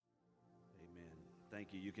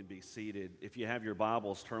Thank you. You can be seated. If you have your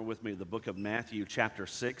Bibles, turn with me to the book of Matthew, chapter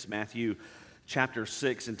 6. Matthew, chapter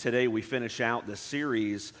 6. And today we finish out the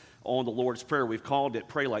series on the Lord's Prayer. We've called it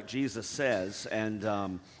Pray Like Jesus Says. And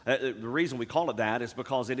the reason we call it that is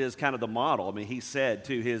because it is kind of the model. I mean, he said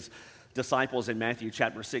to his disciples in Matthew,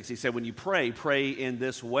 chapter 6, he said, when you pray, pray in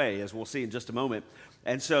this way, as we'll see in just a moment.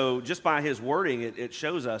 And so just by his wording, it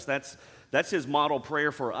shows us that's his model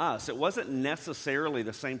prayer for us. It wasn't necessarily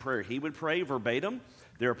the same prayer he would pray verbatim.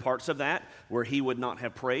 There are parts of that where he would not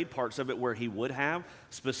have prayed, parts of it where he would have.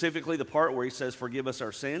 Specifically, the part where he says, forgive us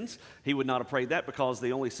our sins. He would not have prayed that because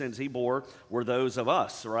the only sins he bore were those of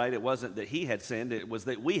us, right? It wasn't that he had sinned, it was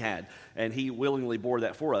that we had, and he willingly bore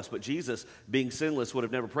that for us. But Jesus, being sinless, would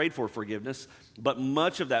have never prayed for forgiveness. But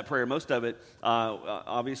much of that prayer, most of it,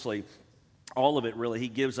 obviously, all of it really, he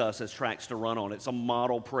gives us as tracks to run on. It's a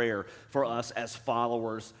model prayer for us as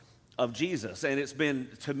followers of Jesus. And it's been,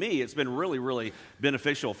 to me, it's been really, really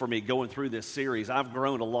beneficial for me going through this series. I've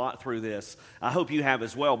grown a lot through this. I hope you have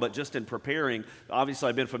as well, but just in preparing, obviously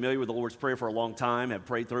I've been familiar with the Lord's Prayer for a long time, have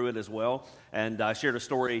prayed through it as well. And I shared a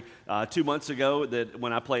story 2 months ago that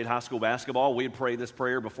when I played high school basketball, we'd pray this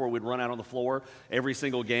prayer before we'd run out on the floor every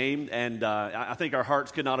single game. And I think our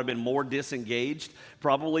hearts could not have been more disengaged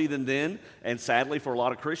probably than then. And sadly, for a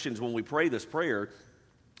lot of Christians, when we pray this prayer,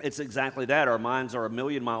 it's exactly that. Our minds are a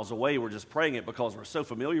million miles away. We're just praying it because we're so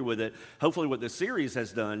familiar with it. Hopefully what this series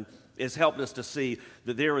has done is helped us to see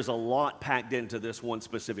that there is a lot packed into this one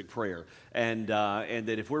specific prayer. And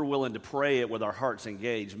that if we're willing to pray it with our hearts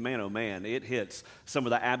engaged, man, oh man, it hits some of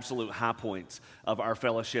the absolute high points of our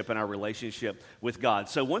fellowship and our relationship with God.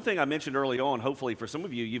 So one thing I mentioned early on, hopefully for some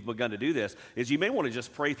of you, you've begun to do this, is you may want to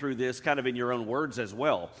just pray through this kind of in your own words as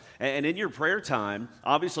well. And in your prayer time,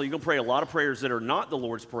 obviously you're going to pray a lot of prayers that are not the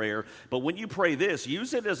Lord's Prayer, but when you pray this,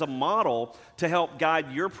 use it as a model to help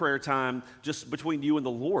guide your prayer time just between you and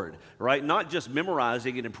the Lord, right? Not just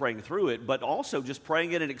memorizing it and praying through it, but also just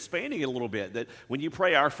praying it and expanding it a little bit. That when you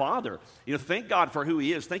pray, Our Father, thank God for who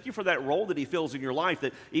He is. Thank you for that role that He fills in your life,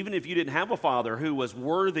 that even if you didn't have a father who was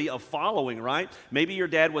worthy of following, right? Maybe your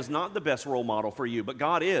dad was not the best role model for you, but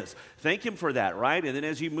God is. Thank Him for that, right? And then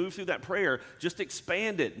as you move through that prayer, just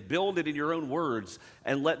expand it, build it in your own words,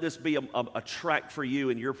 and let this be a track for you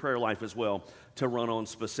in your prayer life as well to run on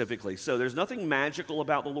specifically. So there's nothing magical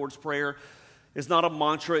about the Lord's Prayer. It's not a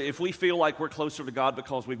mantra. If we feel like we're closer to God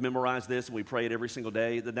because we've memorized this and we pray it every single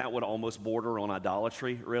day, then that would almost border on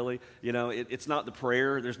idolatry, really. It's not the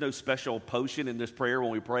prayer. There's no special potion in this prayer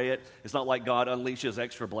when we pray it. It's not like God unleashes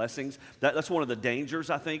extra blessings. That's one of the dangers,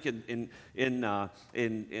 I think, in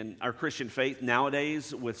our Christian faith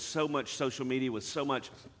nowadays, with so much social media, with so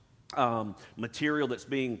much material that's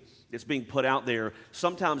being put out there.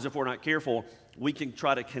 Sometimes, if we're not careful, we can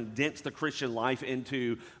try to condense the Christian life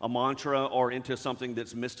into a mantra or into something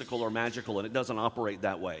that's mystical or magical, and it doesn't operate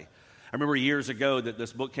that way. I remember years ago that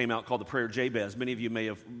this book came out called The Prayer of Jabez. Many of you may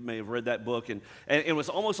have read that book, and it was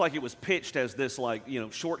almost like it was pitched as this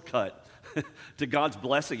shortcut to God's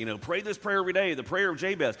blessing. Pray this prayer every day, the prayer of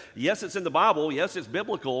Jabez. Yes, it's in the Bible. Yes, it's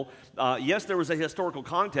biblical. Yes, there was a historical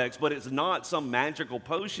context, but it's not some magical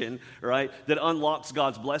potion, right, that unlocks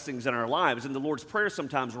God's blessings in our lives. And the Lord's Prayer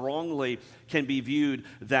sometimes wrongly can be viewed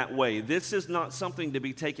that way. This is not something to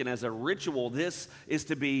be taken as a ritual. This is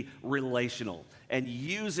to be relational, and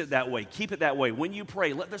use it that way. Keep it that way. When you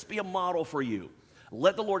pray, let this be a model for you.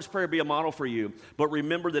 Let the Lord's Prayer be a model for you, but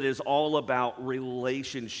remember that it is all about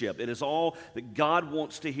relationship. It is all that God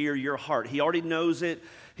wants to hear your heart. He already knows it.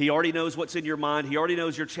 He already knows what's in your mind. He already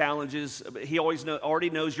knows your challenges. He already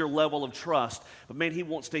knows your level of trust. But man, He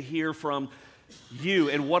wants to hear from you,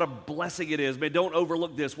 and what a blessing it is. Man, don't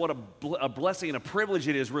overlook this. What a blessing and a privilege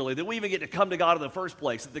it is, really, that we even get to come to God in the first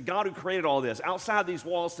place. That the God who created all this, outside these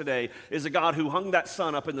walls today, is a God who hung that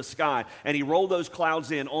sun up in the sky, and He rolled those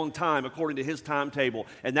clouds in on time according to His timetable.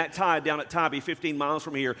 And that tide down at Tybee, 15 miles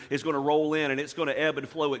from here, is going to roll in, and it's going to ebb and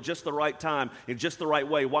flow at just the right time, in just the right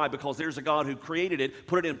way. Why? Because there's a God who created it,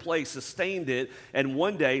 put it in place, sustained it, and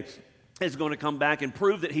one day is going to come back and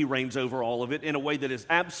prove that He reigns over all of it in a way that is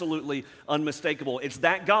absolutely unmistakable. It's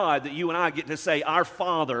that God that you and I get to say, Our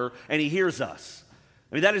Father, and He hears us.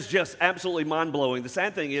 I mean, that is just absolutely mind-blowing. The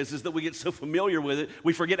sad thing is that we get so familiar with it,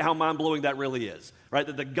 we forget how mind-blowing that really is, right?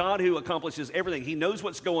 That the God who accomplishes everything, He knows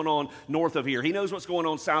what's going on north of here. He knows what's going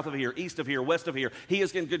on south of here, east of here, west of here. He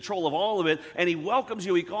is in control of all of it, and He welcomes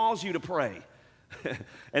you. He calls you to pray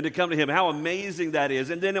and to come to Him. How amazing that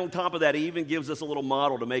is. And then on top of that, He even gives us a little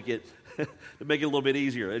model to make it a little bit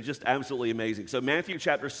easier. It's just absolutely amazing. So Matthew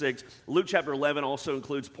chapter 6, Luke chapter 11 also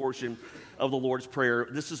includes portion of the Lord's Prayer.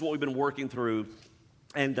 This is what we've been working through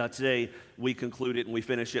And today we conclude it and we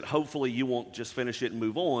finish it. Hopefully you won't just finish it and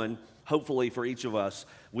move on. Hopefully for each of us,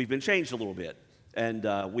 we've been changed a little bit.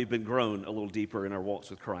 And we've been grown a little deeper in our walks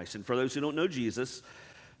with Christ. And for those who don't know Jesus,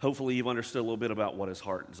 hopefully you've understood a little bit about what his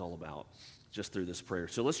heart is all about just through this prayer.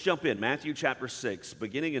 So let's jump in. Matthew chapter 6,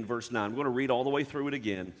 beginning in verse 9. I'm going to read all the way through it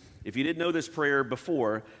again. If you didn't know this prayer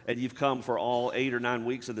before and you've come for all 8 or 9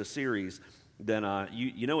 weeks of this series, then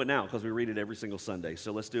you know it now because we read it every single Sunday.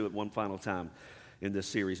 So let's do it one final time in this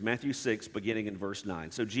series. Matthew 6, beginning in verse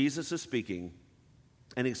 9. So Jesus is speaking,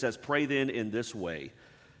 and he says, "Pray then in this way.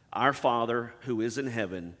 Our Father who is in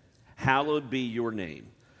heaven, hallowed be your name.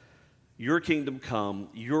 Your kingdom come,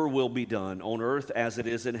 your will be done on earth as it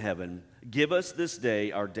is in heaven. Give us this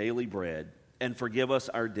day our daily bread, and forgive us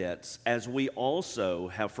our debts, as we also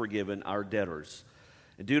have forgiven our debtors.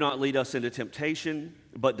 And do not lead us into temptation,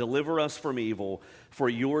 but deliver us from evil. For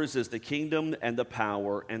yours is the kingdom and the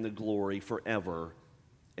power and the glory forever.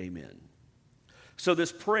 Amen." So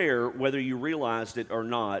this prayer, whether you realized it or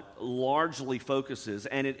not, largely focuses,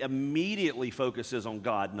 and it immediately focuses on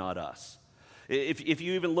God, not us. If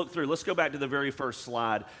you even look through, let's go back to the very first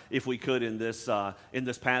slide, if we could, in this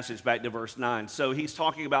passage, back to verse 9. So he's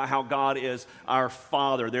talking about how God is our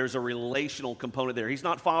Father. There's a relational component there. He's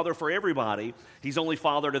not Father for everybody. He's only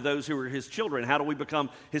Father to those who are his children. How do we become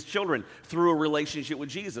his children? Through a relationship with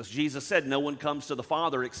Jesus. Jesus said, "No one comes to the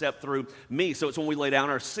Father except through me." So it's when we lay down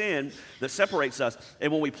our sin that separates us,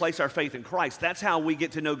 and when we place our faith in Christ, that's how we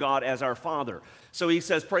get to know God as our Father. So he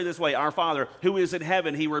says, pray this way: "Our Father who is in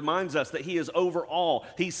heaven," he reminds us that he is over all.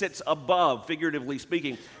 He sits above, figuratively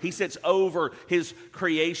speaking. He sits over his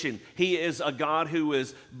creation. He is a God who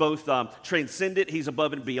is both transcendent. He's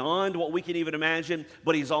above and beyond what we can even imagine,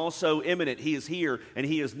 but he's also immanent. He is here and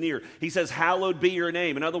he is near. He says, "Hallowed be your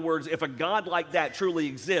name." In other words, if a God like that truly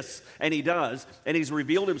exists, and he does, and he's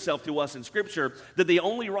revealed himself to us in Scripture, then the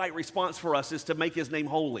only right response for us is to make his name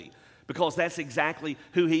holy, because that's exactly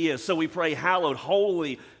who he is. So we pray, "Hallowed,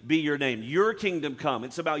 holy be your name. Your kingdom come."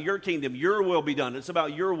 It's about your kingdom. Your will be done. It's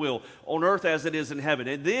about your will on earth as it is in heaven.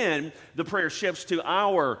 And then the prayer shifts to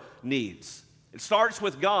our needs. It starts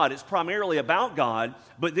with God. It's primarily about God,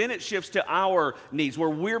 but then it shifts to our needs, where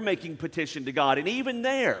we're making petition to God. And even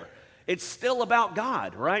there, it's still about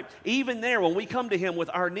God, right? Even there, when we come to him with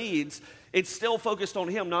our needs, it's still focused on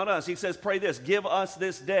him, not us. He says, pray this: "Give us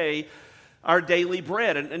this day our daily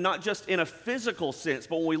bread." And not just in a physical sense,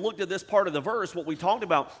 but when we looked at this part of the verse, what we talked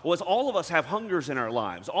about was all of us have hungers in our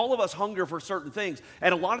lives. All of us hunger for certain things.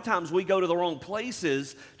 And a lot of times we go to the wrong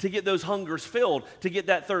places to get those hungers filled, to get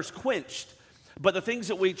that thirst quenched. But the things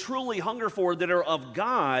that we truly hunger for that are of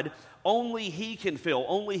God, only he can fill.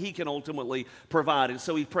 Only he can ultimately provide. And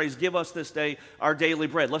so he prays, "Give us this day our daily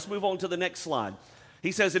bread." Let's move on to the next slide.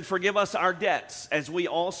 He says, "And forgive us our debts, as we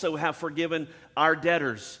also have forgiven our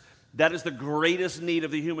debtors." That is the greatest need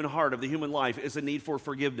of the human heart, of the human life, is a need for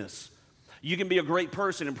forgiveness. You can be a great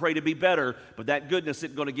person and pray to be better, but that goodness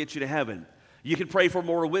isn't going to get you to heaven. You can pray for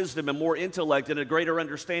more wisdom and more intellect and a greater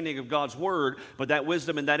understanding of God's word, but that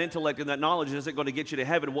wisdom and that intellect and that knowledge isn't going to get you to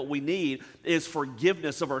heaven. What we need is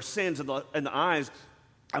forgiveness of our sins in the eyes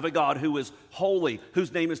of a God who is holy,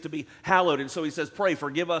 whose name is to be hallowed. And so he says, pray,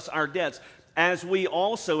 "Forgive us our debts, as we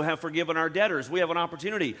also have forgiven our debtors." We have an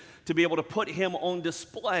opportunity to be able to put him on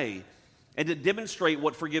display and to demonstrate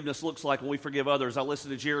what forgiveness looks like when we forgive others. I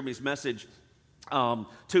listened to Jeremy's message from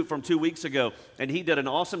 2 weeks ago, and he did an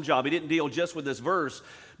awesome job. He didn't deal just with this verse,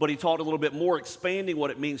 but he taught a little bit more, expanding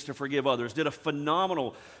what it means to forgive others. Did a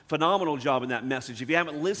phenomenal job in that message. If you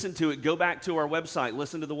haven't listened to it, go back to our website.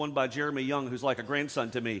 Listen to the one by Jeremy Young, who's like a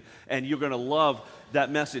grandson to me, and you're going to love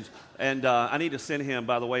that message. And I need to send him,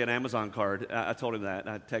 by the way, an Amazon card. I told him that.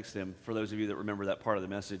 I texted him, for those of you that remember that part of the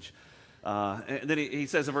message. And then he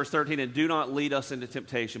says in verse 13, "And do not lead us into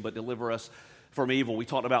temptation, but deliver us from evil." We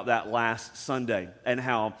talked about that last Sunday, and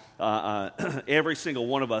how every single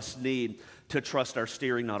one of us need to trust our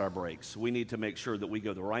steering, not our brakes. We need to make sure that we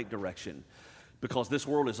go the right direction, because this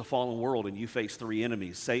world is a fallen world, and you face 3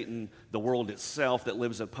 enemies: Satan, the world itself that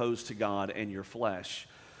lives opposed to God, and your flesh.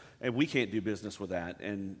 And we can't do business with that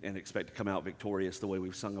and expect to come out victorious the way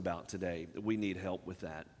we've sung about today. We need help with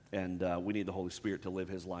that, and we need the Holy Spirit to live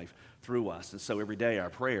his life through us. And so every day our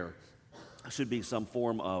prayer should be some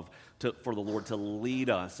form for the Lord to lead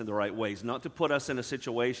us in the right ways, not to put us in a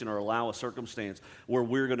situation or allow a circumstance where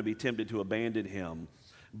we're going to be tempted to abandon him,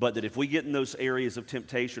 but that if we get in those areas of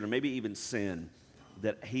temptation or maybe even sin,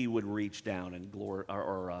 that he would reach down and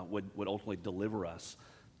would ultimately deliver us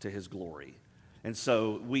to his glory. And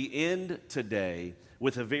so we end today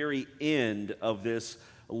with the very end of this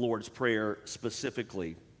Lord's Prayer,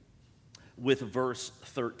 specifically with verse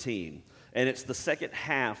 13. And it's the second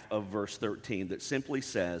half of verse 13 that simply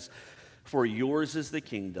says, "For yours is the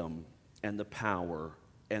kingdom and the power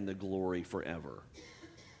and the glory forever.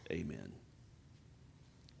 Amen."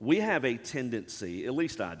 We have a tendency, at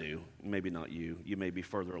least I do, maybe not you. You may be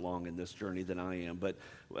further along in this journey than I am, but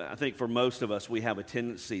I think for most of us, we have a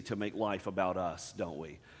tendency to make life about us, don't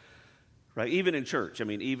we? Right? Even in church, I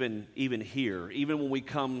mean, even here, even when we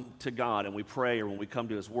come to God and we pray or when we come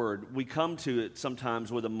to His Word, we come to it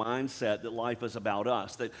sometimes with a mindset that life is about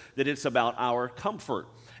us, that it's about our comfort.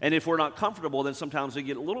 And if we're not comfortable, then sometimes we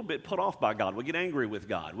get a little bit put off by God. We get angry with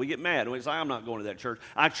God. We get mad. We say, "I'm not going to that church.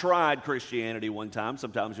 I tried Christianity one time,"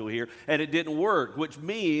 sometimes you'll hear, "and it didn't work," which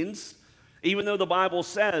means even though the Bible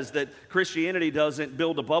says that Christianity doesn't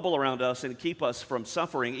build a bubble around us and keep us from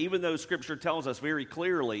suffering, even though Scripture tells us very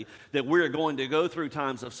clearly that we're going to go through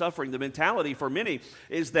times of suffering, the mentality for many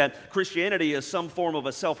is that Christianity is some form of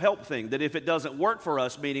a self-help thing, that if it doesn't work for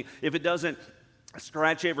us, meaning if it doesn't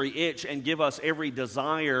scratch every itch and give us every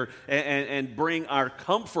desire and bring our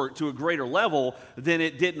comfort to a greater level, then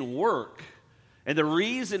it didn't work. And the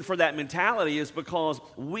reason for that mentality is because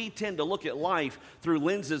we tend to look at life through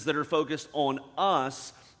lenses that are focused on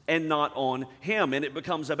us and not on Him. And it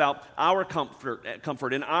becomes about our comfort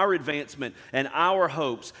and our advancement and our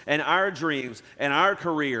hopes and our dreams and our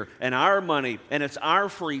career and our money, and it's our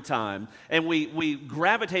free time. And we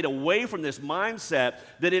gravitate away from this mindset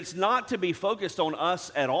that it's not to be focused on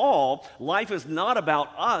us at all. Life is not about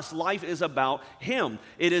us. Life is about Him.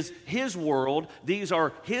 It is His world. These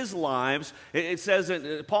are His lives.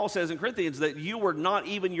 Paul says in Corinthians that you were not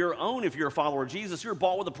even your own if you're a follower of Jesus. You're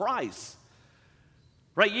bought with a price.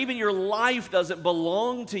 Right? Even your life doesn't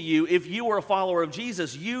belong to you if you are a follower of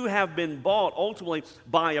Jesus. You have been bought ultimately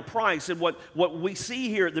by a price. And what we see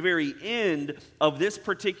here at the very end of this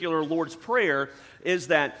particular Lord's Prayer is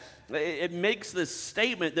that it makes this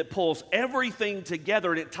statement that pulls everything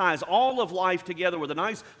together and it ties all of life together with a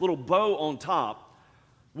nice little bow on top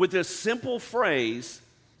with this simple phrase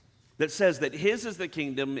that says that His is the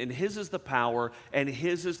kingdom and His is the power and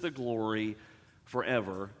His is the glory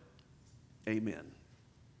forever. Amen.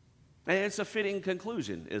 And it's a fitting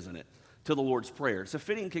conclusion, isn't it, to the Lord's Prayer? It's a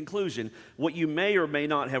fitting conclusion. What you may or may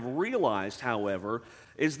not have realized, however,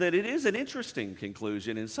 is that it is an interesting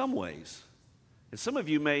conclusion in some ways. And some of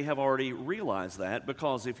you may have already realized that,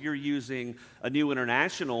 because if you're using a New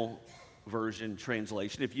International Version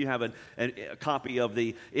translation, if you have a copy of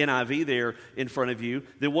the NIV there in front of you,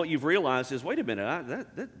 then what you've realized is, wait a minute,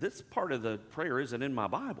 this part of the prayer isn't in my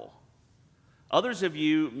Bible. Others of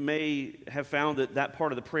you may have found that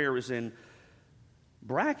part of the prayer is in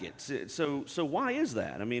brackets. So why is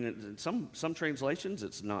that? I mean, in some translations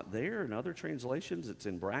it's not there. In other translations it's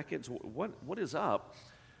in brackets. What is up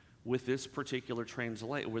with this particular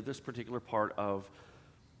part of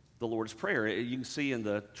the Lord's Prayer? You can see in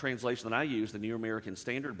the translation that I use, the New American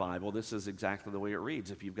Standard Bible, this is exactly the way it reads.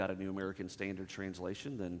 If you've got a New American Standard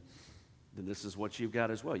translation, then this is what you've got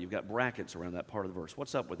as well. You've got brackets around that part of the verse.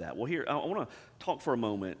 What's up with that? Well, here, I want to talk for a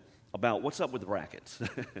moment about what's up with the brackets,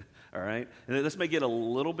 all right? And this may get a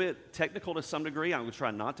little bit technical to some degree. I'm going to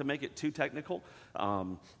try not to make it too technical,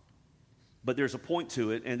 but there's a point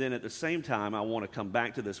to it. And then at the same time, I want to come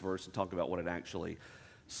back to this verse and talk about what it actually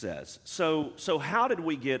says. So how did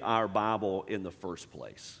we get our Bible in the first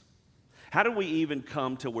place? How did we even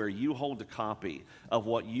come to where you hold a copy of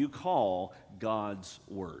what you call God's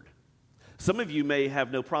Word? Some of you may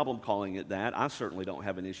have no problem calling it that. I certainly don't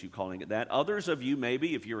have an issue calling it that. Others of you,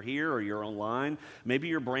 maybe, if you're here or you're online, maybe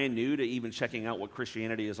you're brand new to even checking out what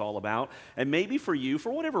Christianity is all about. And maybe for you,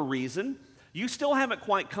 for whatever reason, you still haven't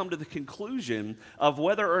quite come to the conclusion of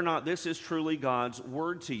whether or not this is truly God's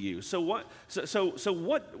Word to you. So what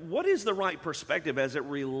is the right perspective as it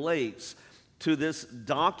relates to this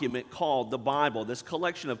document called the Bible, this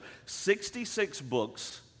collection of 66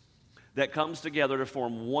 books that comes together to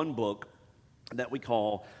form one book that we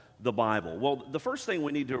call the Bible? Well, the first thing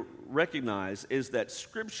we need to recognize is that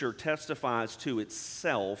Scripture testifies to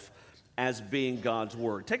itself as being God's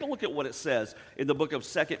Word. Take a look at what it says in the book of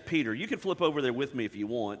 2 Peter. You can flip over there with me if you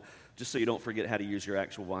want, just so you don't forget how to use your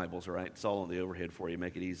actual Bibles, all right? It's all on the overhead for you,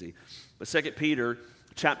 make it easy. But 2 Peter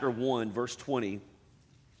chapter 1, verse 20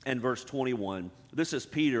 and verse 21. This is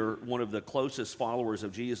Peter, one of the closest followers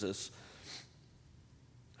of Jesus,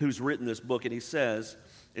 who's written this book, and he says,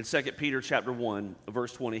 in 2 Peter chapter 1,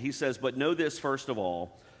 verse 20, he says, "But know this first of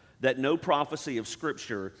all, that no prophecy of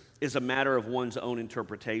Scripture is a matter of one's own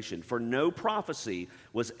interpretation. For no prophecy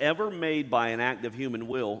was ever made by an act of human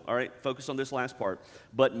will." All right, focus on this last part.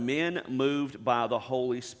 "But men moved by the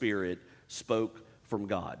Holy Spirit spoke from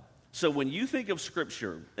God." So when you think of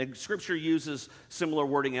Scripture, and Scripture uses similar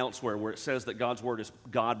wording elsewhere where it says that God's Word is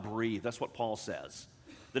God-breathed. That's what Paul says,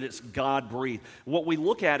 that it's God-breathed. What we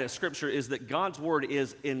look at as Scripture is that God's Word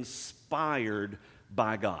is inspired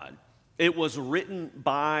by God. It was written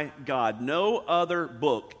by God. No other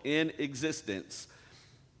book in existence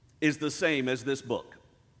is the same as this book.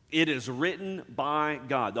 It is written by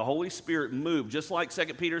God. The Holy Spirit moved, just like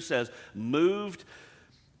 2 Peter says, moved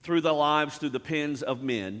through the lives, through the pens of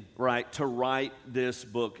men, right, to write this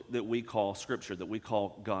book that we call Scripture, that we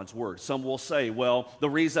call God's Word. Some will say, well, the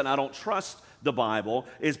reason I don't trust the Bible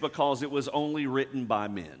is because it was only written by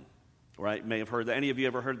men, right? You may have heard that. Any of you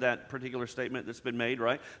ever heard that particular statement that's been made,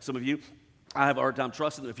 right? Some of you. I have a hard time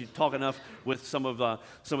trusting them. If you talk enough with some of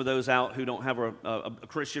those out who don't have a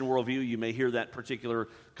Christian worldview, you may hear that particular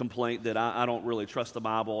complaint that I don't really trust the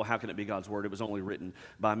Bible. How can it be God's Word? It was only written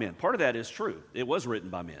by men. Part of that is true. It was written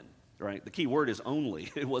by men, right? The key word is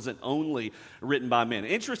only. It wasn't only written by men.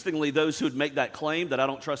 Interestingly, those who would make that claim that I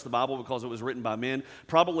don't trust the Bible because it was written by men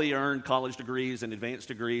probably earned college degrees and advanced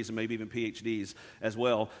degrees and maybe even PhDs as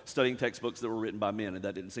well, studying textbooks that were written by men, and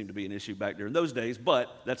that didn't seem to be an issue back during those days,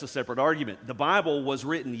 but that's a separate argument. The Bible was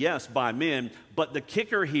written, yes, by men, but the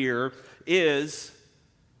kicker here is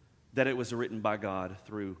that it was written by God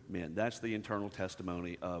through men. That's the internal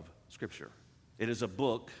testimony of Scripture. It is a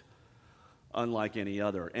book unlike any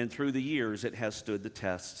other. And through the years, it has stood the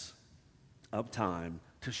tests of time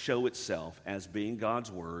to show itself as being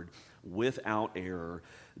God's Word without error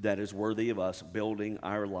that is worthy of us building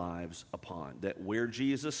our lives upon. That where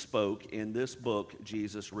Jesus spoke in this book,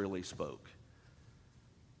 Jesus really spoke.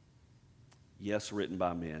 Yes, written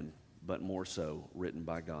by men, but more so written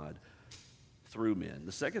by God through men.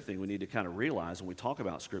 The second thing we need to kind of realize when we talk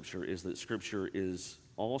about Scripture is that Scripture is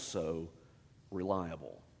also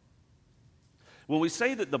reliable. When we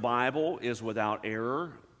say that the Bible is without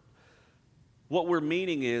error, what we're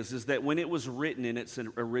meaning is that when it was written in its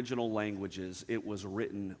original languages, it was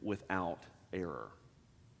written without error.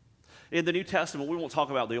 In the New Testament, we won't talk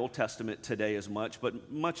about the Old Testament today as much,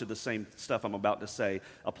 but much of the same stuff I'm about to say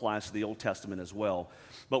applies to the Old Testament as well.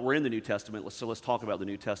 But we're in the New Testament, so let's talk about the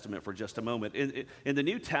New Testament for just a moment. In the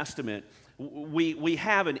New Testament, we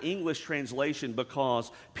have an English translation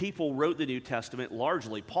because people wrote the New Testament,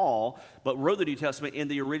 largely Paul, but wrote the New Testament in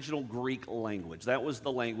the original Greek language. That was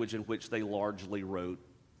the language in which they largely wrote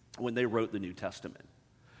when they wrote the New Testament.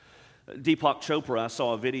 Deepak Chopra, I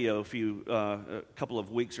saw a video a couple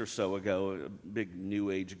of weeks or so ago, a big New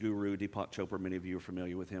Age guru, Deepak Chopra. Many of you are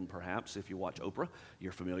familiar with him, perhaps. If you watch Oprah,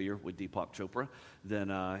 you're familiar with Deepak Chopra.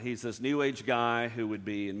 Then he's this New Age guy who would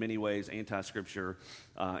be, in many ways, anti-Scripture,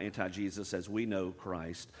 anti-Jesus as we know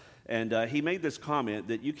Christ. And he made this comment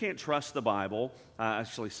that you can't trust the Bible. I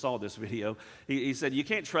actually saw this video. He said, you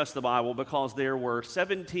can't trust the Bible because there were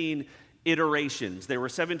 17 iterations. There were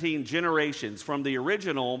 17 generations from the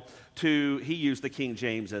original to, he used the King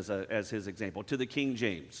James as his example, to the King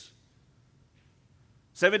James.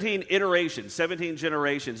 17 iterations, 17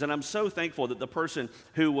 generations. And I'm so thankful that the person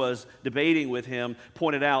who was debating with him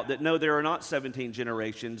pointed out that no, there are not 17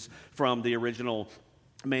 generations from the original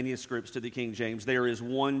manuscripts to the King James. There is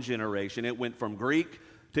one generation. It went from Greek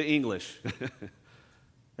to English.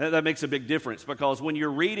 That makes a big difference because when you're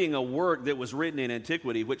reading a work that was written in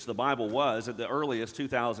antiquity, which the Bible was at the earliest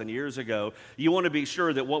 2,000 years ago, you want to be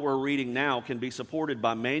sure that what we're reading now can be supported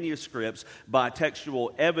by manuscripts, by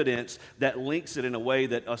textual evidence that links it in a way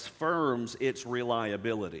that affirms its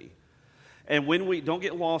reliability. And when we, don't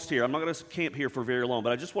get lost here, I'm not going to camp here for very long,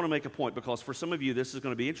 but I just want to make a point because for some of you this is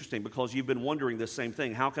going to be interesting because you've been wondering this same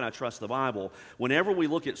thing. How can I trust the Bible? Whenever we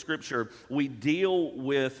look at Scripture, we deal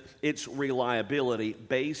with its reliability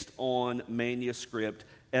based on manuscript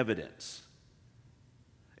evidence.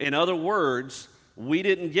 In other words, we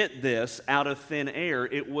didn't get this out of thin air.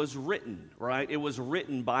 It was written, right? It was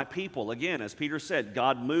written by people. Again, as Peter said,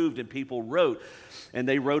 God moved and people wrote. And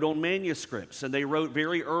they wrote on manuscripts. And they wrote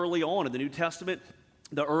very early on in the New Testament.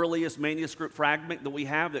 The earliest manuscript fragment that we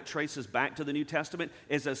have that traces back to the New Testament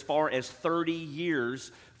is as far as 30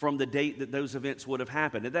 years from the date that those events would have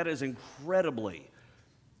happened. And that is incredibly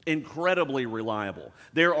reliable.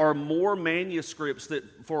 There are more manuscripts that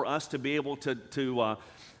for us to be able to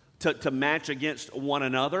match against one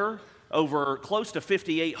another, over close to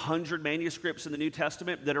 5,800 manuscripts in the New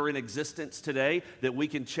Testament that are in existence today that we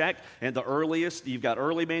can check. And the earliest, you've got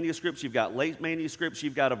early manuscripts, you've got late manuscripts,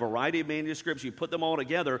 you've got a variety of manuscripts. You put them all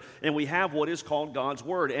together, and we have what is called God's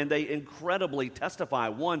Word, and they incredibly testify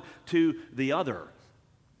one to the other.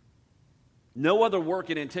 No other work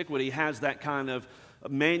in antiquity has that kind of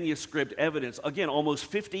manuscript evidence. Again, almost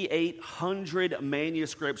 5,800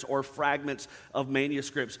 manuscripts or fragments of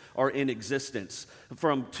manuscripts are in existence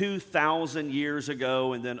from 2,000 years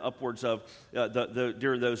ago and then upwards of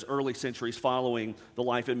during those early centuries following the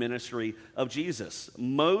life and ministry of Jesus.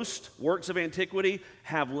 Most works of antiquity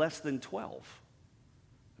have less than 12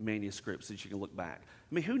 manuscripts that you can look back.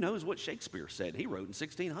 I mean, who knows what Shakespeare said? He wrote in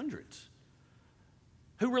 1600s.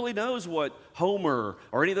 Who really knows what Homer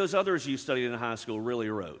or any of those others you studied in high school really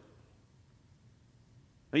wrote?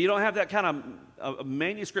 You don't have that kind of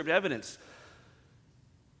manuscript evidence.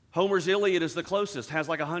 Homer's Iliad is the closest, has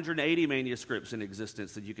like 180 manuscripts in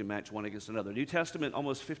existence that you can match one against another. New Testament,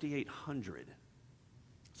 almost 5,800.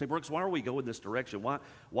 Say, Brooks, why are we going this direction?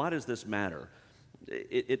 Why does this matter?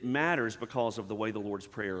 It matters because of the way the Lord's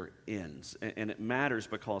Prayer ends. And it matters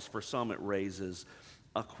because for some it raises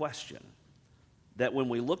a question. That when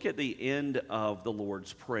we look at the end of the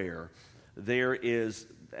Lord's Prayer, there is,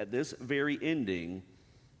 at this very ending,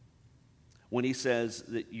 when he says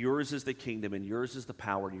that yours is the kingdom and yours is the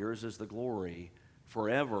power and yours is the glory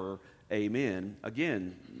forever, amen.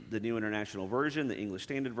 Again, the New International Version, the English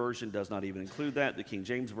Standard Version does not even include that. The King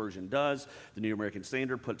James Version does. The New American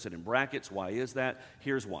Standard puts it in brackets. Why is that?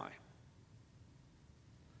 Here's why.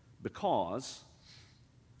 Because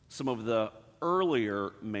some of the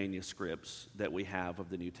earlier manuscripts that we have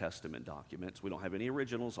of the New Testament documents, we don't have any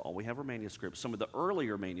originals, all we have are manuscripts. Some of the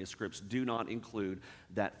earlier manuscripts do not include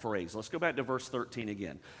that phrase. Let's go back to verse 13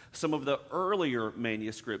 again. Some of the earlier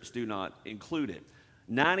manuscripts do not include it.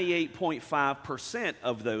 98.5%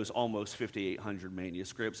 of those almost 5,800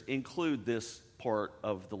 manuscripts include this part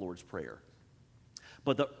of the Lord's Prayer.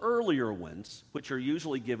 But the earlier ones, which are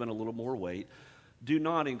usually given a little more weight, do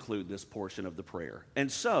not include this portion of the prayer.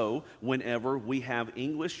 And so, whenever we have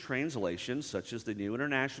English translations, such as the New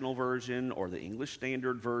International Version, or the English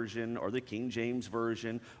Standard Version, or the King James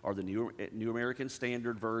Version, or the New American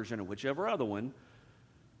Standard Version, or whichever other one,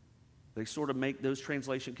 they sort of make those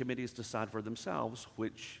translation committees decide for themselves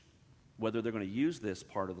whether they're going to use this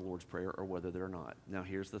part of the Lord's Prayer or whether they're not. Now,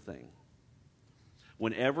 here's the thing.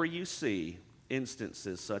 Whenever you see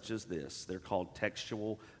instances such as this, they're called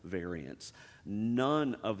textual variants.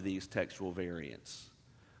 None of these textual variants,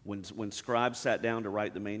 when scribes sat down to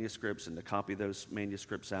write the manuscripts and to copy those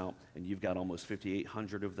manuscripts out, and you've got almost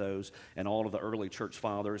 5,800 of those, and all of the early church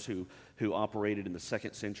fathers who operated in the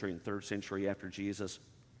 2nd century and 3rd century after Jesus,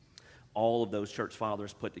 all of those church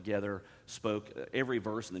fathers put together spoke. Every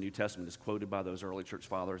verse in the New Testament is quoted by those early church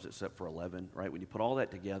fathers except for 11, right? When you put all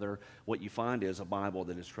that together, what you find is a Bible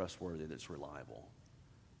that is trustworthy, that's reliable,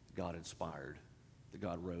 God inspired, that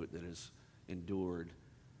God wrote, that is endured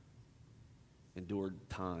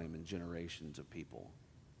time and generations of people.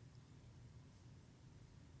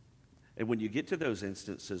 And when you get to those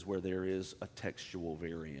instances where there is a textual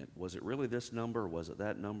variant, was it really this number? Was it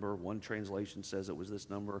that number? One translation says it was this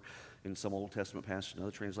number in some Old Testament passage.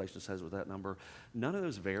 Another translation says it was that number. None of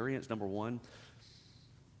those variants, number one,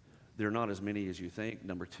 they're not as many as you think.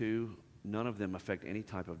 Number two, none of them affect any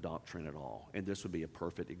type of doctrine at all. And this would be a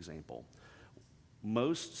perfect example.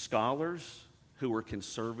 Most scholars who are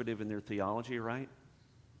conservative in their theology, right,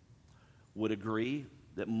 would agree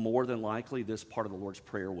that more than likely this part of the Lord's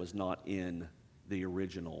Prayer was not in the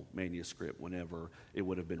original manuscript whenever it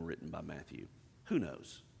would have been written by Matthew. Who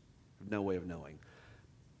knows? No way of knowing.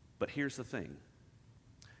 But here's the thing.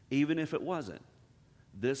 Even if it wasn't,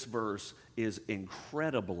 this verse is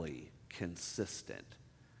incredibly consistent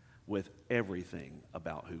with everything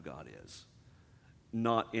about who God is.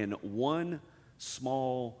 Not in one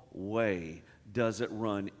small way does it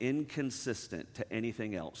run inconsistent to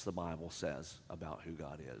anything else the Bible says about who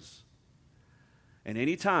God is. And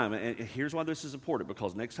anytime, and here's why this is important,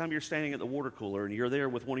 because next time you're standing at the water cooler and you're there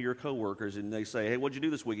with one of your coworkers and they say, hey, what'd you do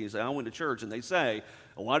this week? And you say, I went to church. And they say,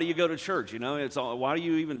 well, why do you go to church? You know, why do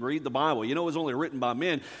you even read the Bible? You know, it was only written by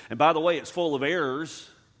men. And by the way, it's full of errors.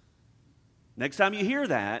 Next time you hear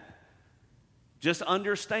that, just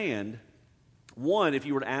understand, one, if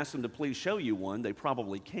you were to ask them to please show you one, they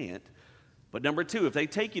probably can't. But number two, if they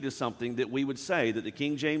take you to something that we would say that the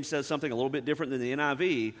King James says something a little bit different than the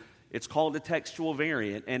NIV, it's called a textual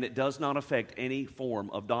variant, and it does not affect any form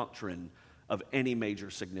of doctrine of any major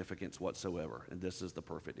significance whatsoever. And this is the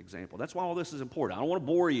perfect example. That's why all this is important. I don't want to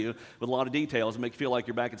bore you with a lot of details and make you feel like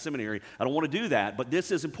you're back in seminary. I don't want to do that, but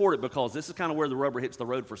this is important because this is kind of where the rubber hits the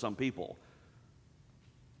road for some people.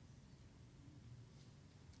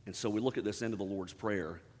 And so we look at this end of the Lord's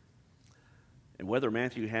Prayer. And whether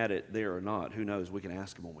Matthew had it there or not, who knows? We can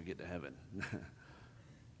ask him when we get to heaven.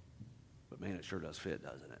 But man, it sure does fit,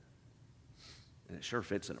 doesn't it? And it sure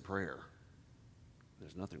fits in a prayer.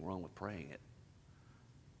 There's nothing wrong with praying it.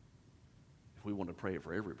 We want to pray it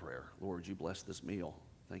for every prayer. Lord, you bless this meal.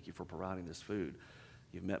 Thank you for providing this food.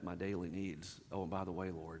 You've met my daily needs. Oh, and by the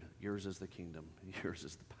way, Lord, yours is the kingdom, yours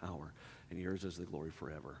is the power, and yours is the glory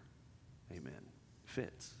forever. Amen.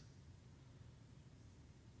 Fits.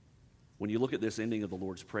 When you look at this ending of the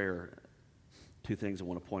Lord's Prayer, two things I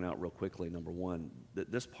want to point out real quickly. Number one,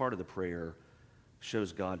 that this part of the prayer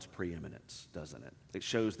shows God's preeminence, doesn't it? It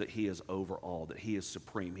shows that he is over all, that he is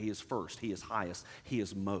supreme, he is first, he is highest, he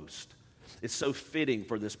is most. It's so fitting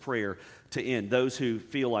for this prayer to end. Those who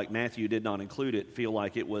feel like Matthew did not include it feel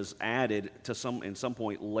like it was added to in some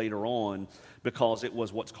point later on because it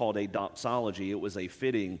was what's called a doxology. It was a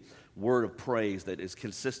fitting word of praise that is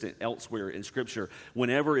consistent elsewhere in Scripture.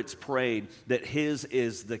 Whenever it's prayed that his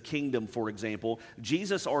is the kingdom, for example,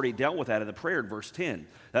 Jesus already dealt with that in the prayer in verse 10.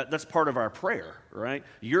 That's part of our prayer, right?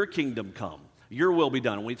 Your kingdom come. Your will be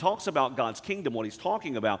done. And when he talks about God's kingdom, what he's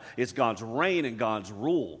talking about is God's reign and God's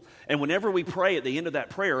rule. And whenever we pray at the end of that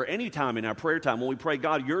prayer, or any time in our prayer time, when we pray,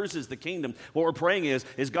 God, yours is the kingdom, what we're praying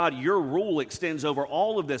is God, your rule extends over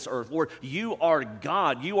all of this earth. Lord, you are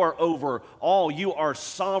God. You are over all. You are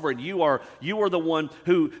sovereign. You are the one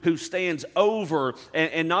who stands over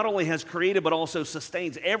and not only has created, but also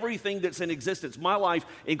sustains everything that's in existence, my life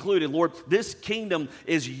included. Lord, this kingdom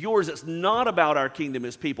is yours. It's not about our kingdom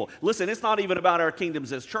as people. Listen, it's not even about our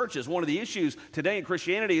kingdoms as churches. One of the issues today in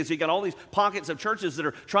Christianity is you got all these pockets of churches that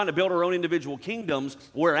are trying to build our own individual kingdoms,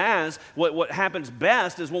 whereas what happens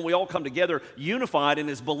best is when we all come together unified,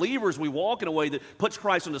 and as believers we walk in a way that puts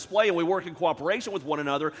Christ on display, and we work in cooperation with one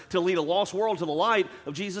another to lead a lost world to the light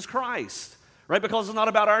of Jesus Christ. Right? Because it's not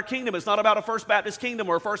about our kingdom. It's not about a First Baptist kingdom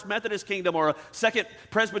or a First Methodist kingdom or a Second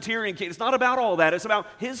Presbyterian kingdom. It's not about all that. It's about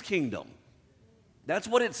his kingdom. That's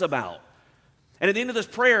what it's about. And at the end of this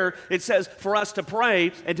prayer, it says for us to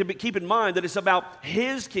pray and to keep in mind that it's about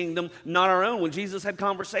his kingdom, not our own. When Jesus had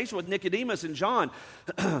conversation with Nicodemus in John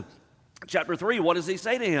chapter 3, what does he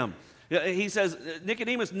say to him? He says,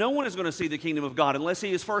 Nicodemus, no one is going to see the kingdom of God unless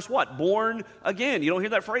he is first what? Born again. You don't hear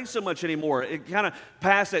that phrase so much anymore. It kind of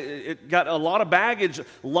passed, it got a lot of baggage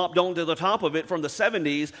lopped onto the top of it from the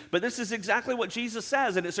 70s, but this is exactly what Jesus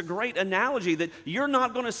says, and it's a great analogy that you're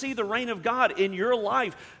not going to see the reign of God in your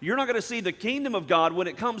life. You're not going to see the kingdom of God when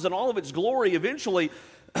it comes in all of its glory eventually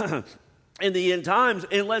in the end times,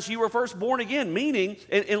 unless you were first born again, meaning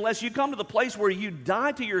unless you come to the place where you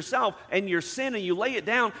die to yourself and your sin and you lay it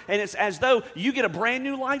down, and it's as though you get a brand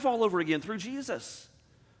new life all over again through Jesus.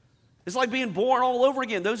 It's like being born all over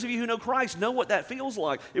again. Those of you who know Christ know what that feels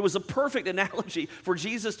like. It was a perfect analogy for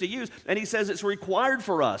Jesus to use, and he says it's required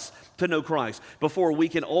for us to know Christ before we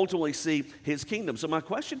can ultimately see his kingdom. So my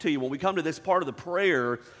question to you when we come to this part of the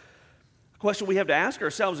prayer, question we have to ask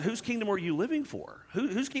ourselves, whose kingdom are you living for?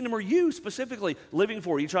 Whose kingdom are you specifically living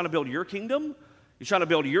for? Are you trying to build your kingdom? You trying to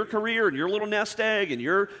build your career and your little nest egg and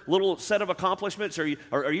your little set of accomplishments? Are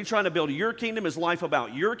you trying to build your kingdom? Is life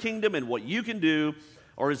about your kingdom and what you can do?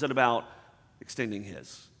 Or is it about extending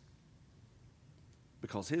his?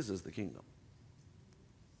 Because his is the kingdom.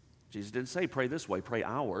 Jesus didn't say pray this way, pray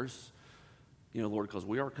ours. Lord, because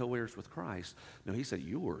we are co-heirs with Christ. No, he said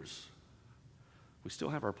yours. We still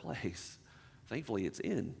have our place. Thankfully, it's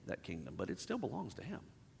in that kingdom, but it still belongs to him.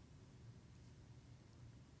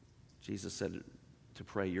 Jesus said to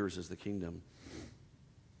pray, yours is the kingdom.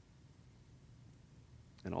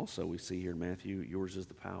 And also we see here in Matthew, yours is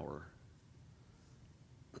the power.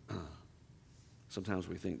 Sometimes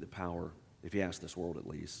we think the power, if you ask this world at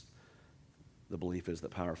least, the belief is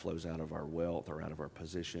that power flows out of our wealth or out of our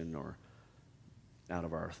position or out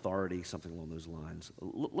of our authority, something along those lines.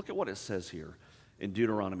 Look at what it says here in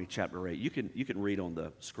Deuteronomy chapter 8. You can read on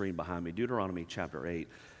the screen behind me, Deuteronomy chapter 8.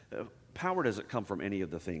 Power doesn't come from any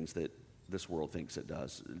of the things that this world thinks it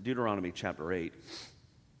does. Deuteronomy chapter 8,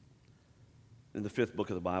 in the 5th book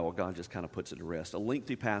of the Bible, God just kind of puts it to rest. A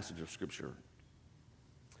lengthy passage of Scripture.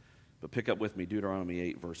 But pick up with me, Deuteronomy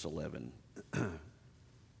 8, verse 11.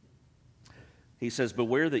 He says,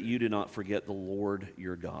 beware that you do not forget the Lord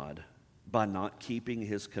your God by not keeping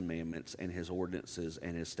his commandments and his ordinances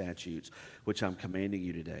and his statutes, which I'm commanding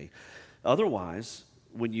you today. Otherwise,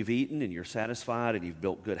 when you've eaten and you're satisfied and you've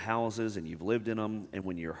built good houses and you've lived in them, and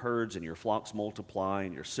when your herds and your flocks multiply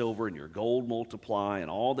and your silver and your gold multiply and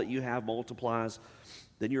all that you have multiplies,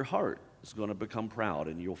 then your heart is going to become proud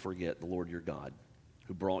and you'll forget the Lord your God,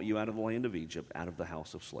 who brought you out of the land of Egypt, out of the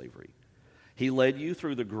house of slavery. He led you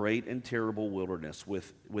through the great and terrible wilderness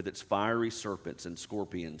with its fiery serpents and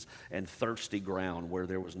scorpions and thirsty ground where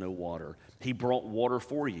there was no water. He brought water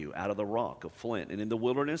for you out of the rock of flint. And in the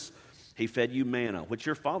wilderness, he fed you manna, which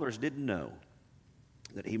your fathers didn't know,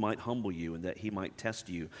 that he might humble you and that he might test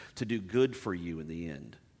you to do good for you in the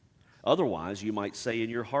end. Otherwise, you might say in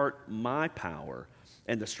your heart, my power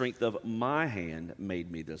and the strength of my hand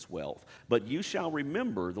made me this wealth. But you shall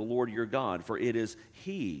remember the Lord your God, for it is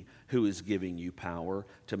he who is giving you power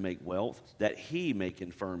to make wealth, that he may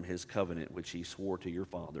confirm his covenant, which he swore to your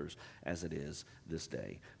fathers, as it is this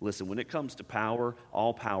day. Listen, when it comes to power,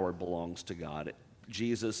 all power belongs to God.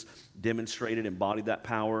 Jesus demonstrated, embodied that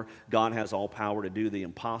power. God has all power to do the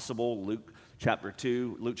impossible. Luke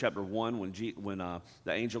chapter 1, when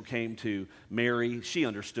the angel came to Mary, she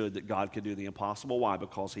understood that God could do the impossible. Why?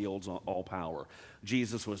 Because he holds all power.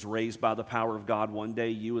 Jesus was raised by the power of God one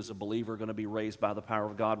day. You as a believer are going to be raised by the power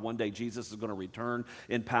of God one day. Jesus is going to return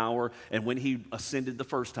in power. And when he ascended the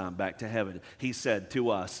first time back to heaven, he said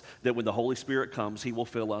to us that when the Holy Spirit comes, he will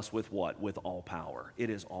fill us with what? With all power. It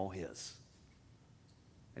is all his.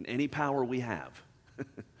 And any power we have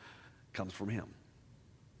comes from him.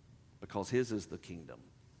 Because his is the kingdom,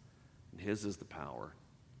 and his is the power.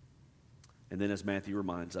 And then as Matthew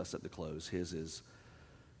reminds us at the close, his is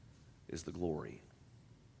the glory.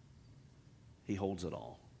 He holds it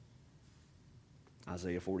all.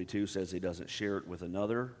 Isaiah 42 says he doesn't share it with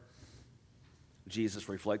another. Jesus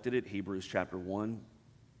reflected it, Hebrews chapter 1.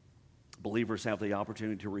 Believers have the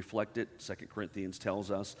opportunity to reflect it. 2 Corinthians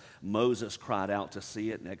tells us Moses cried out to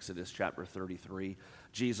see it in Exodus chapter 33.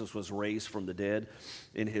 Jesus was raised from the dead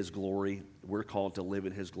in his glory. We're called to live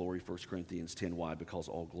in his glory, 1 Corinthians 10. Why? Because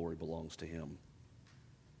all glory belongs to him.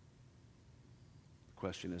 The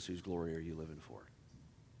question is, whose glory are you living for?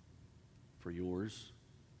 For yours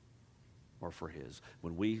or for his?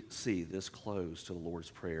 When we see this close to the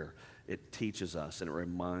Lord's Prayer, it teaches us and it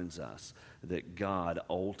reminds us that God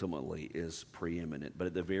ultimately is preeminent. But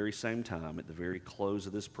at the very same time, at the very close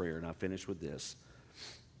of this prayer, and I finish with this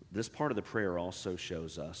part of the prayer also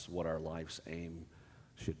shows us what our life's aim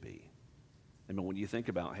should be. I mean, when you think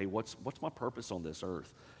about, hey, what's my purpose on this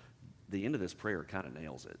earth? The end of this prayer kind of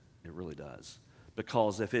nails it. It really does.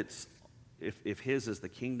 Because if his is the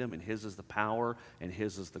kingdom and his is the power and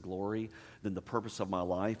his is the glory, then the purpose of my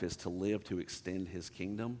life is to live to extend his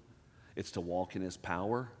kingdom. It's to walk in his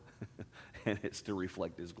power, and it's to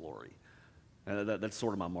reflect his glory. That's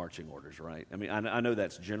sort of my marching orders, right? I mean, I know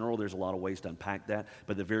that's general. There's a lot of ways to unpack that.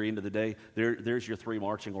 But at the very end of the day, there's your three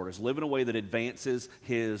marching orders. Live in a way that advances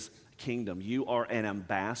his kingdom. You are an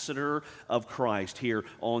ambassador of Christ here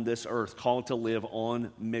on this earth, called to live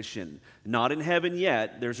on mission. Not in heaven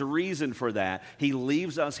yet. There's a reason for that. He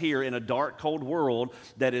leaves us here in a dark, cold world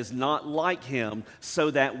that is not like him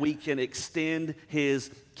so that we can extend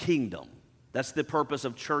his kingdom. That's the purpose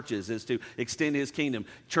of churches, is to extend his kingdom.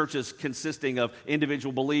 Churches consisting of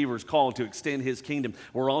individual believers called to extend his kingdom.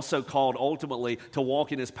 We're also called ultimately to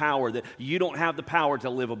walk in his power, that you don't have the power to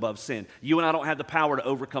live above sin. You and I don't have the power to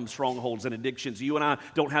overcome strongholds and addictions. You and I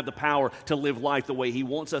don't have the power to live life the way he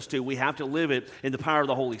wants us to. We have to live it in the power of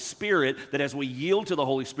the Holy Spirit, that as we yield to the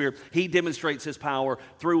Holy Spirit, he demonstrates his power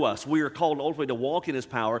through us. We are called ultimately to walk in his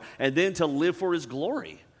power and then to live for his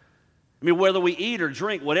glory. I mean, whether we eat or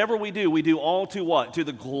drink, whatever we do all to what? To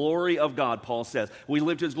the glory of God, Paul says. We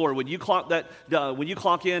live to his glory. When you clock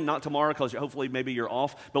in, not tomorrow because hopefully maybe you're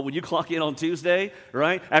off, but when you clock in on Tuesday,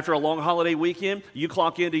 right, after a long holiday weekend, you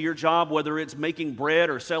clock into your job, whether it's making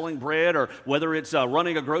bread or selling bread or whether it's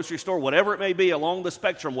running a grocery store, whatever it may be along the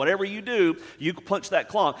spectrum, whatever you do, you punch that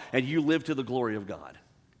clock and you live to the glory of God.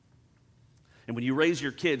 And when you raise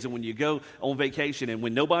your kids and when you go on vacation and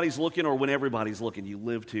when nobody's looking or when everybody's looking, you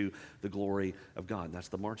live to the glory of God. And that's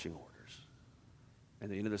the marching orders. And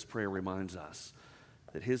the end of this prayer reminds us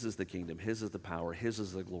that his is the kingdom, his is the power, his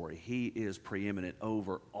is the glory. He is preeminent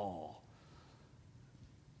over all.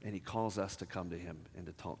 And he calls us to come to him and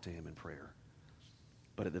to talk to him in prayer.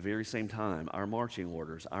 But at the very same time, our marching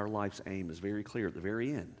orders, our life's aim is very clear at the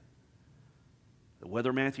very end.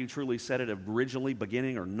 Whether Matthew truly said it originally,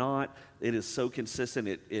 beginning or not, it is so consistent,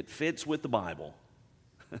 it fits with the Bible,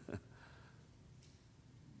 that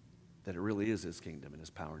it really is his kingdom and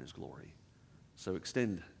his power and his glory. So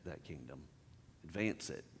extend that kingdom,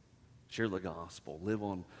 advance it, share the gospel, live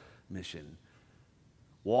on mission,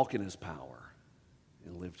 walk in his power,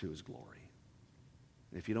 and live to his glory.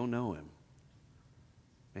 And if you don't know him,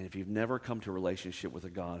 and if you've never come to a relationship with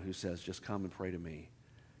a God who says, just come and pray to me,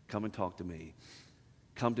 come and talk to me,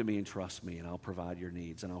 come to me and trust me, and I'll provide your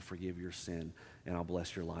needs, and I'll forgive your sin, and I'll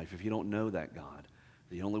bless your life. If you don't know that God,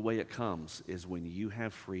 the only way it comes is when you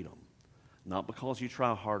have freedom, not because you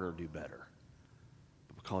try harder or do better,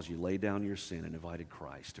 but because you lay down your sin and invited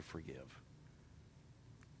Christ to forgive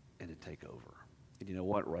and to take over. And you know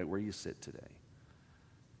what? Right where you sit today,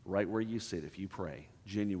 right where you sit, if you pray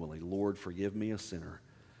genuinely, Lord, forgive me a sinner.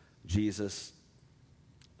 Jesus,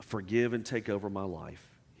 forgive and take over my life.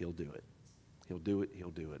 He'll do it. He'll do it. He'll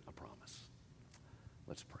do it, I promise.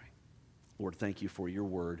 Let's pray. Lord, thank you for your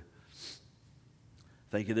word.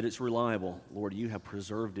 Thank you that it's reliable. Lord, you have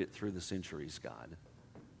preserved it through the centuries, God.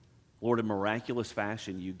 Lord, in miraculous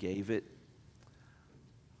fashion, you gave it.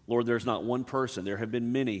 Lord, there's not one person. There have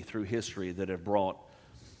been many through history that have brought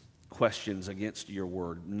questions against your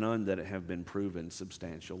word, none that have been proven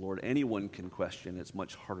substantial. Lord, anyone can question. It's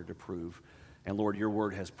much harder to prove. And Lord, your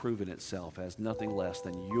word has proven itself as nothing less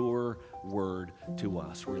than your word to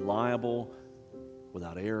us, reliable,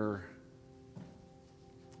 without error.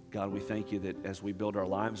 God, we thank you that as we build our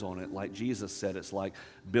lives on it, like Jesus said, it's like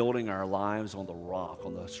building our lives on the rock,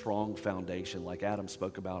 on the strong foundation, like Adam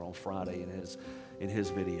spoke about on Friday in his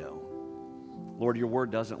video. Lord, your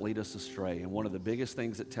word doesn't lead us astray, and one of the biggest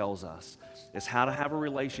things it tells us is how to have a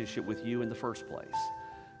relationship with you in the first place.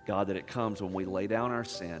 God, that it comes when we lay down our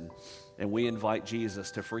sin and we invite Jesus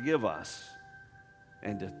to forgive us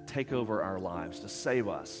and to take over our lives, to save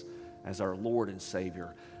us as our Lord and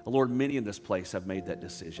Savior. Lord, many in this place have made that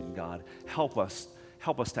decision, God. Help us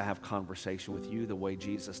to have conversation with you the way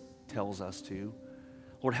Jesus tells us to.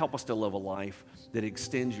 Lord, help us to live a life that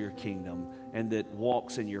extends your kingdom and that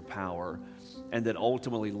walks in your power and that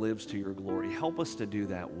ultimately lives to your glory. Help us to do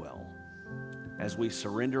that well as we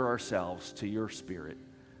surrender ourselves to your Spirit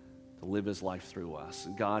to live his life through us.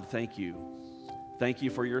 And God, thank you. Thank you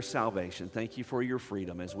for your salvation. Thank you for your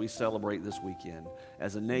freedom as we celebrate this weekend.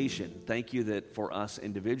 As a nation, thank you that for us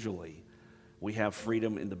individually, we have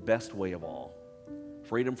freedom in the best way of all.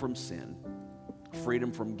 Freedom from sin,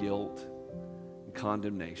 freedom from guilt and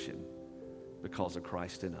condemnation because of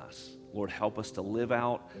Christ in us. Lord, help us to live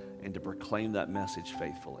out and to proclaim that message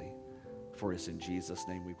faithfully. For it's in Jesus'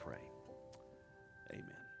 name we pray.